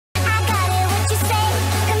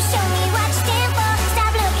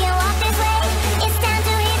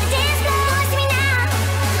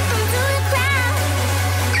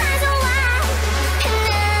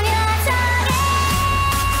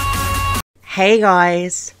Hey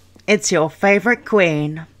guys, it's your favorite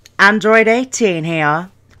queen, Android 18 here,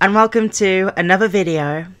 and welcome to another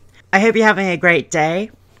video. I hope you're having a great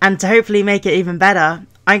day, and to hopefully make it even better,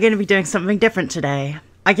 I'm going to be doing something different today.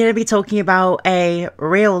 I'm going to be talking about a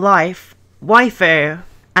real-life waifu,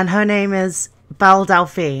 and her name is Belle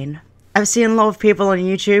Delphine. I've seen a lot of people on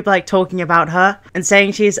YouTube talking about her, and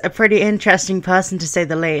saying she's a pretty interesting person to say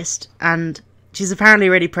the least, and she's apparently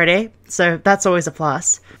really pretty, so that's always a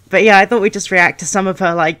plus. But yeah, I thought we'd just react to some of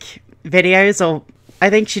her, videos, or I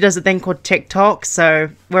think she does a thing called TikTok, so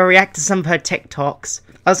we'll react to some of her TikToks.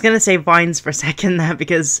 I was gonna say Vines for a second there,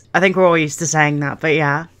 because I think we're all used to saying that, but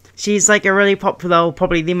yeah. She's a really popular,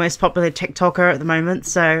 probably the most popular TikToker at the moment,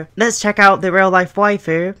 so let's check out the real-life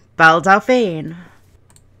waifu, Belle Delphine.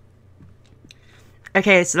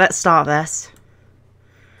 Okay, so let's start this.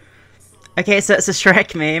 Okay, so it's a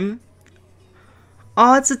Shrek meme.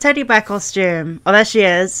 Oh, it's a teddy bear costume. Oh, there she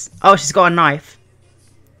is. Oh, she's got a knife.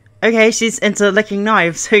 Okay, she's into licking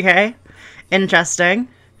knives. Okay. Interesting.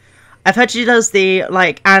 I've heard she does the,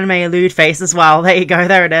 anime lewd face as well. There you go.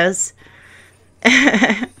 There it is.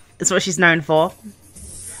 It's what she's known for.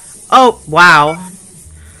 Oh, wow.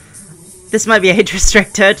 This might be age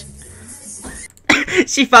restricted.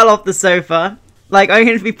 She fell off the sofa. I'm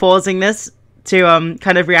going to be pausing this to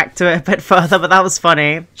kind of react to it a bit further, but that was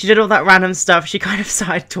funny. She did all that random stuff, she kind of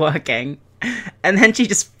started twerking, and then she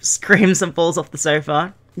just screams and falls off the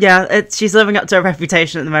sofa. Yeah, she's living up to her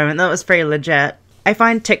reputation at the moment. That was pretty legit. I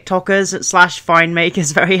find TikTokers / Vine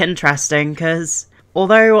makers very interesting, because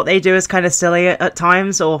although what they do is kind of silly at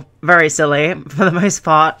times, or very silly for the most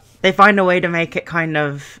part, they find a way to make it kind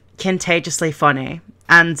of contagiously funny,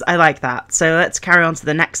 and I like that. So let's carry on to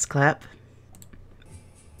the next clip.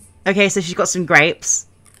 Okay, so she's got some grapes.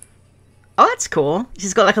 Oh, that's cool.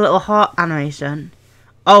 She's got a little heart animation.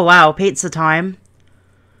 Oh, wow. Pizza time.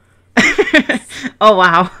 Oh,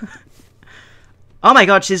 wow. Oh my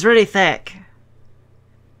god, she's really thick.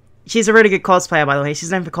 She's a really good cosplayer, by the way.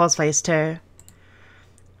 She's known for cosplays, too.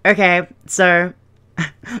 Okay, so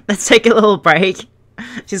let's take a little break.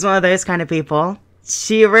 She's one of those kind of people.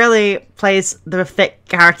 She really plays the thick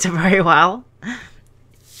character very well.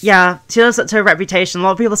 Yeah, she lives up to her reputation. A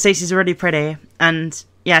lot of people say she's really pretty, and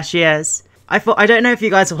yeah, she is. I don't know if you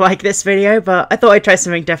guys will like this video, but I thought I'd try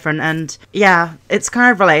something different, and yeah, it's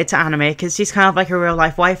kind of related to anime, because she's kind of like a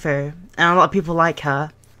real-life waifu, and a lot of people like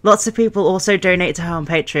her. Lots of people also donate to her on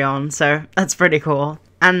Patreon, so that's pretty cool.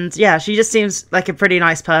 And yeah, she just seems like a pretty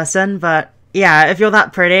nice person, but yeah, if you're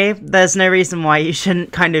that pretty, there's no reason why you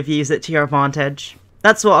shouldn't kind of use it to your advantage.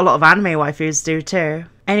 That's what a lot of anime waifus do too.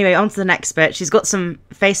 Anyway, on to the next bit. She's got some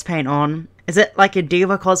face paint on. Is it like a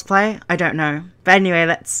diva cosplay? I don't know. But anyway,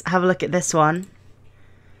 let's have a look at this one.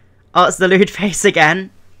 Oh, it's the lewd face again.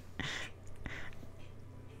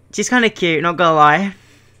 She's kind of cute, not gonna lie.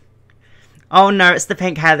 Oh no, it's the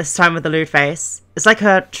pink hair this time with the lewd face. It's like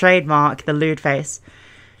her trademark, the lewd face.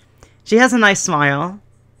 She has a nice smile.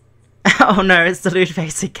 Oh no, it's the lewd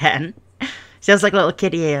face again. She has little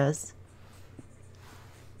kitty ears.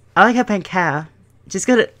 I like her pink hair. She's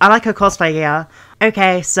good at, I like her cosplay gear.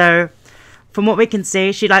 Okay, so from what we can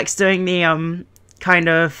see, she likes doing the kind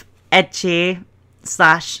of ecchi /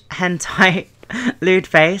 hentai lewd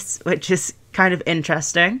face, which is kind of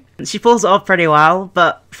interesting. She pulls it off pretty well,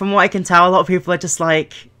 but from what I can tell, a lot of people are just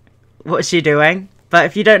like, what's she doing? But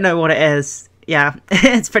if you don't know what it is, yeah,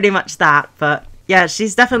 it's pretty much that. But yeah,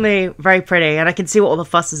 she's definitely very pretty, and I can see what all the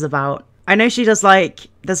fuss is about. I know she does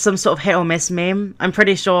there's some sort of hit or miss meme. I'm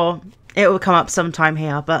pretty sure it will come up sometime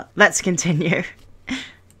here, but let's continue.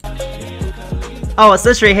 Oh, it's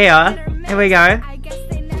literally here. Here we go.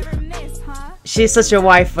 She's such a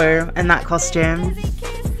waifu in that costume.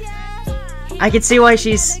 I can see why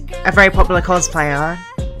she's a very popular cosplayer.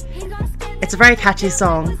 It's a very catchy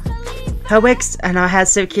song. Her wigs and her hair's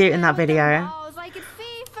so cute in that video.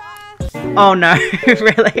 Oh no,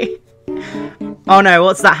 really? Oh no,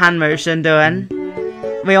 what's that hand motion doing?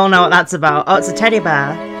 We all know what that's about. Oh, it's a teddy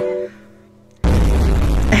bear.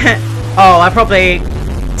 Oh, I probably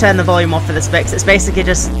turned the volume off for this bit, because it's basically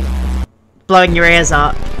just blowing your ears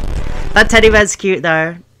up. That teddy bear's cute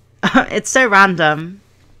though. It's so random.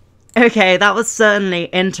 Okay, that was certainly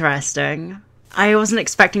interesting. I wasn't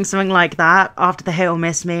expecting something like that after the hit or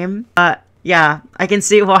miss meme, but yeah, I can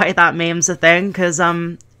see why that meme's a thing, because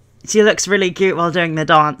she looks really cute while doing the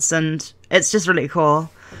dance, and it's just really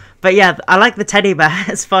cool. But yeah, I like the teddy bear.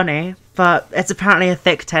 It's funny, but it's apparently a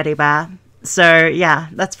thick teddy bear. So yeah,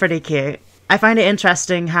 that's pretty cute. I find it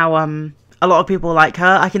interesting how a lot of people like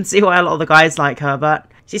her. I can see why a lot of the guys like her, but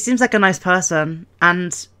she seems like a nice person.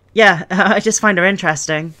 And yeah, I just find her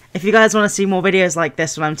interesting. If you guys want to see more videos like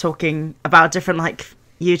this when I'm talking about different like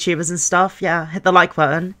YouTubers and stuff, yeah, hit the like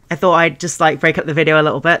button. I thought I'd just like break up the video a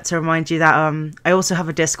little bit to remind you that I also have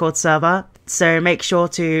a Discord server, so make sure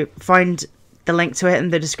to find the link to it in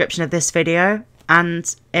the description of this video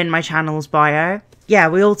and in my channel's bio. Yeah,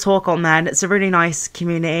 we all talk on there and it's a really nice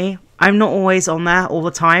community. I'm not always on there all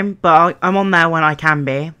the time, but I'm on there when I can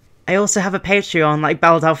be. I also have a Patreon like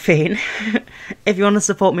Belle Delphine. If you want to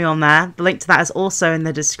support me on there, the link to that is also in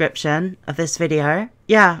the description of this video.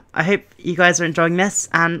 Yeah, I hope you guys are enjoying this,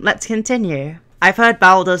 and let's continue. I've heard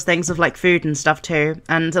Belle does things with like food and stuff too,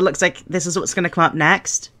 and it looks like this is what's going to come up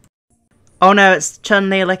next. Oh no, it's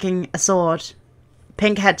Chun-Li licking a sword.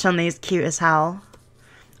 Pink head Chun-Li is cute as hell.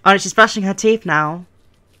 Oh, she's brushing her teeth now.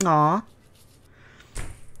 Aww.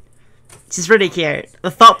 She's really cute. The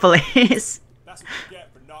Thought Police. That's what you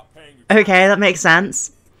get for not paying your time. Okay, that makes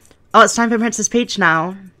sense. Oh, it's time for Princess Peach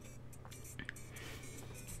now.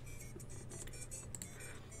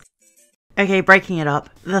 Okay, breaking it up.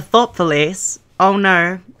 The Thought Police. Oh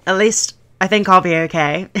no. At least I think I'll be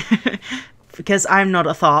okay. Because I'm not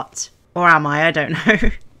a thought. Or am I? I don't know.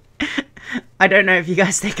 I don't know if you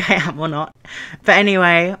guys think I am or not. But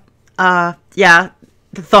anyway, yeah,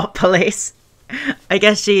 the Thought Police. I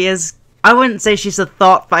guess she is... I wouldn't say she's a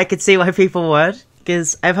thought, but I could see why people would.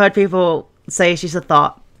 Because I've heard people say she's a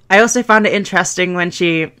thought. I also found it interesting when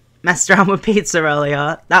she messed around with pizza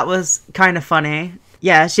earlier. That was kind of funny.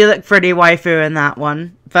 Yeah, she looked pretty waifu in that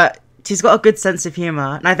one. But she's got a good sense of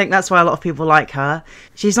humour. And I think that's why a lot of people like her.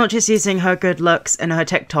 She's not just using her good looks in her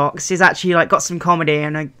TikToks. She's actually like got some comedy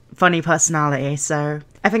and a funny personality. So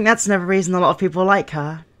I think that's another reason a lot of people like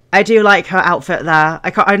her. I do like her outfit there.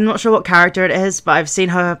 I'm not sure what character it is, but I've seen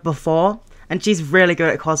her before, and she's really good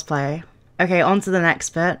at cosplay. Okay, on to the next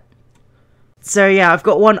bit. So yeah, I've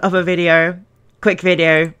got one other video, quick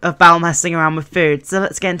video, of Belle messing around with food, so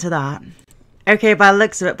let's get into that. Okay, by the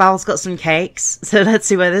looks of it, Belle's got some cakes, so let's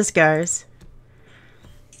see where this goes.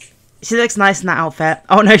 She looks nice in that outfit.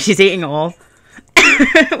 Oh no, she's eating all.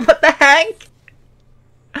 What the heck?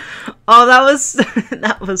 Oh,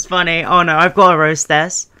 that was funny. Oh no, I've got to roast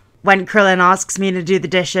this. When Krillin asks me to do the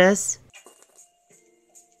dishes.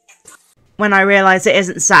 When I realise it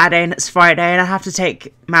isn't Saturday and it's Friday and I have to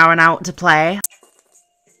take Marin out to play.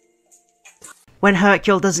 When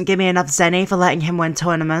Hercule doesn't give me enough zenny for letting him win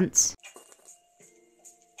tournaments.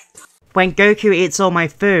 When Goku eats all my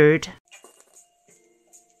food.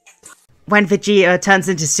 When Vegeta turns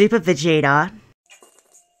into Super Vegeta.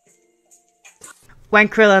 When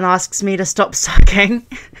Krillin asks me to stop sucking.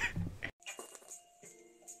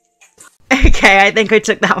 Okay, I think I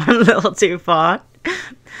took that one a little too far.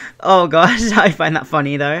 Oh gosh, I find that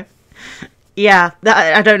funny though. Yeah,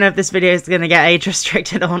 I don't know if this video is going to get age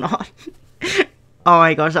restricted or not. Oh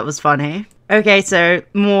my gosh, that was funny. Okay, so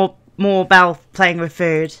more Belle playing with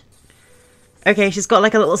food. Okay, she's got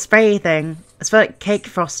like a little spray thing. It's for like cake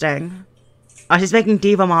frosting. Oh, she's making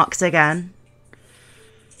diva marks again.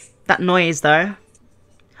 That noise though.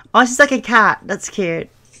 Oh, she's like a cat. That's cute.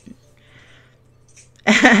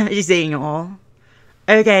 She's eating it all.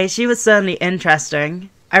 Okay, she was certainly interesting.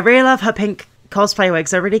 I really love her pink cosplay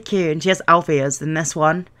wigs. They're really cute, and she has elf ears in this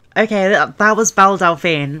one. Okay, that was Belle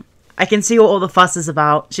Delphine. I can see what all the fuss is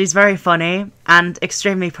about. She's very funny and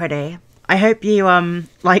extremely pretty. I hope you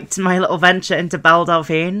liked my little venture into Belle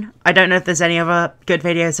Delphine. I don't know if there's any other good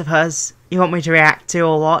videos of hers you want me to react to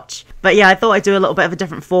or watch. But yeah, I thought I'd do a little bit of a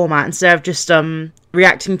different format instead of just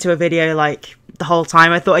reacting to a video like the whole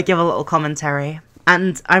time. I thought I'd give a little commentary.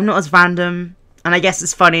 And I'm not as random, and I guess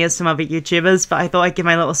as funny as some other YouTubers, but I thought I'd give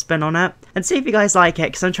my little spin on it and see if you guys like it,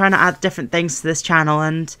 because I'm trying to add different things to this channel,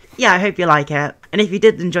 and yeah, I hope you like it. And if you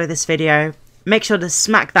did enjoy this video, make sure to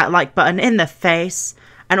smack that like button in the face,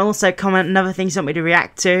 and also comment on other things you want me to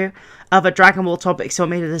react to, other Dragon Ball topics you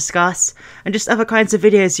want me to discuss, and just other kinds of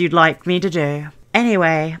videos you'd like me to do.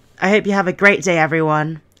 Anyway, I hope you have a great day,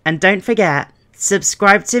 everyone, and don't forget,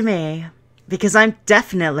 subscribe to me, because I'm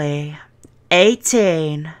definitely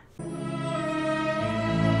 18.